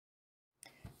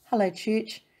Hello,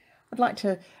 church. I'd like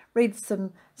to read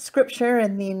some scripture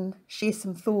and then share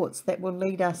some thoughts that will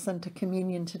lead us into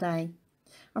communion today.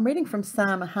 I'm reading from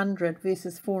Psalm 100,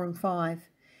 verses 4 and 5.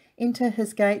 Enter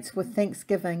his gates with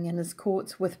thanksgiving and his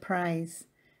courts with praise.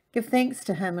 Give thanks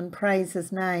to him and praise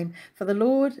his name, for the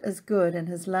Lord is good and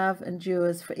his love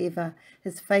endures forever.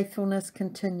 His faithfulness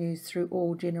continues through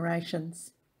all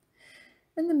generations.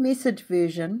 In the Message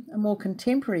version, a more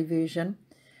contemporary version,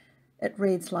 it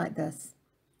reads like this.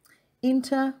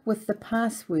 Enter with the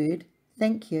password,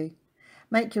 thank you.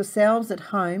 Make yourselves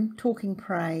at home talking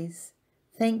praise.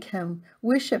 Thank him,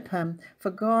 worship him,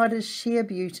 for God is sheer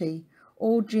beauty,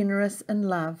 all generous in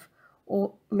love,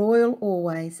 loyal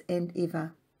always and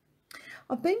ever.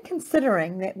 I've been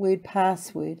considering that word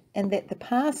password, and that the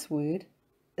password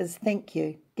is thank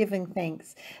you, giving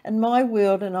thanks. In my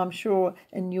world, and I'm sure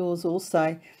in yours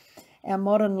also, our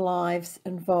modern lives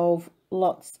involve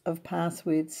lots of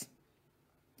passwords.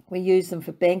 We use them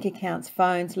for bank accounts,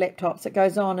 phones, laptops, it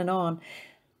goes on and on.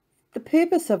 The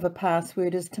purpose of a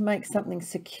password is to make something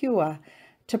secure,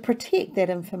 to protect that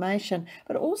information,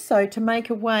 but also to make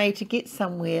a way to get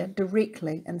somewhere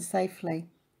directly and safely.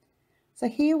 So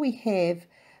here we have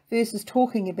verses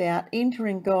talking about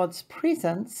entering God's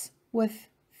presence with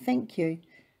thank you,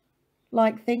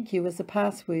 like thank you is a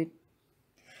password.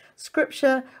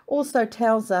 Scripture also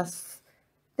tells us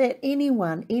that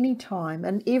anyone, anytime,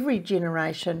 and every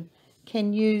generation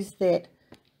can use that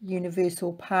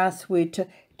universal password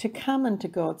to come into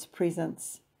God's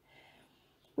presence.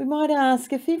 We might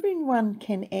ask, if everyone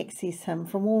can access him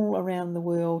from all around the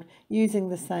world using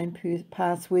the same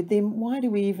password, then why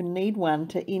do we even need one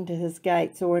to enter his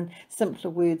gates, or in simpler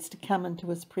words, to come into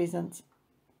his presence?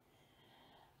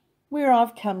 Where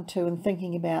I've come to in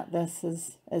thinking about this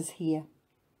is here.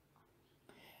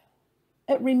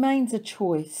 It remains a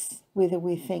choice whether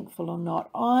we're thankful or not.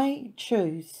 I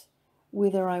choose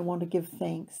whether I want to give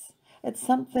thanks. It's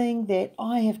something that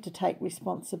I have to take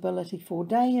responsibility for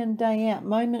day in, day out,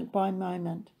 moment by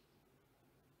moment.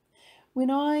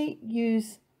 When I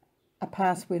use a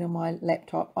password on my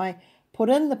laptop, I put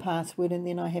in the password and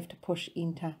then I have to push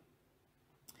enter.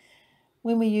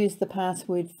 When we use the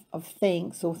password of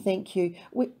thanks or thank you,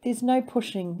 there's no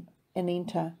pushing and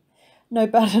enter, no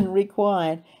button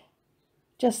required.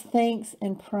 Just thanks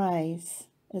and praise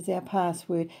is our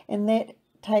password, and that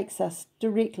takes us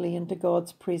directly into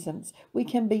God's presence. We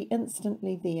can be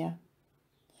instantly there.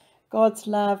 God's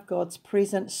love, God's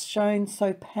presence shown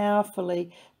so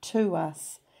powerfully to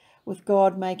us, with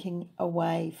God making a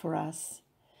way for us,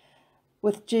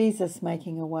 with Jesus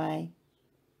making a way.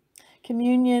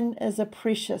 Communion is a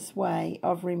precious way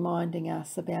of reminding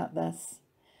us about this.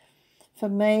 For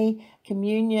me,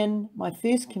 communion, my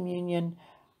first communion,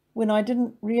 when I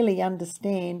didn't really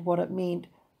understand what it meant,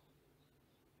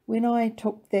 when I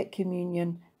took that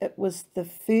communion, it was the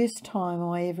first time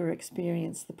I ever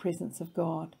experienced the presence of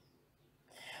God.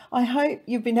 I hope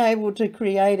you've been able to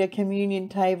create a communion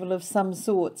table of some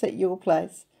sorts at your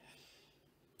place.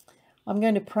 I'm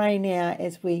going to pray now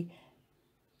as we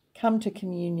come to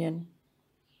communion.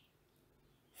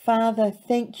 Father,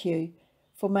 thank you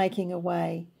for making a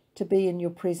way to be in your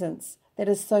presence that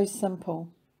is so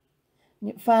simple.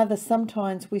 Father,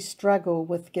 sometimes we struggle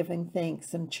with giving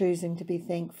thanks and choosing to be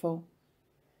thankful.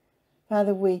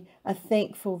 Father, we are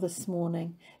thankful this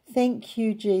morning. Thank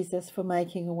you, Jesus, for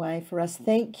making a way for us.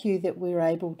 Thank you that we're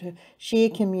able to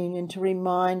share communion to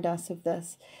remind us of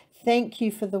this. Thank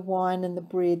you for the wine and the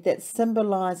bread that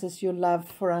symbolizes your love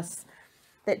for us,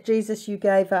 that Jesus, you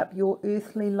gave up your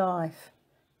earthly life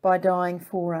by dying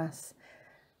for us.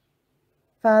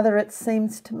 Father, it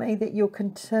seems to me that you're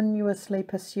continuously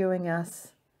pursuing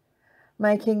us,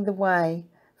 making the way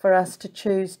for us to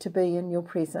choose to be in your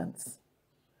presence.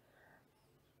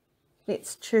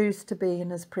 Let's choose to be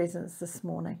in his presence this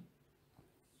morning.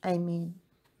 Amen.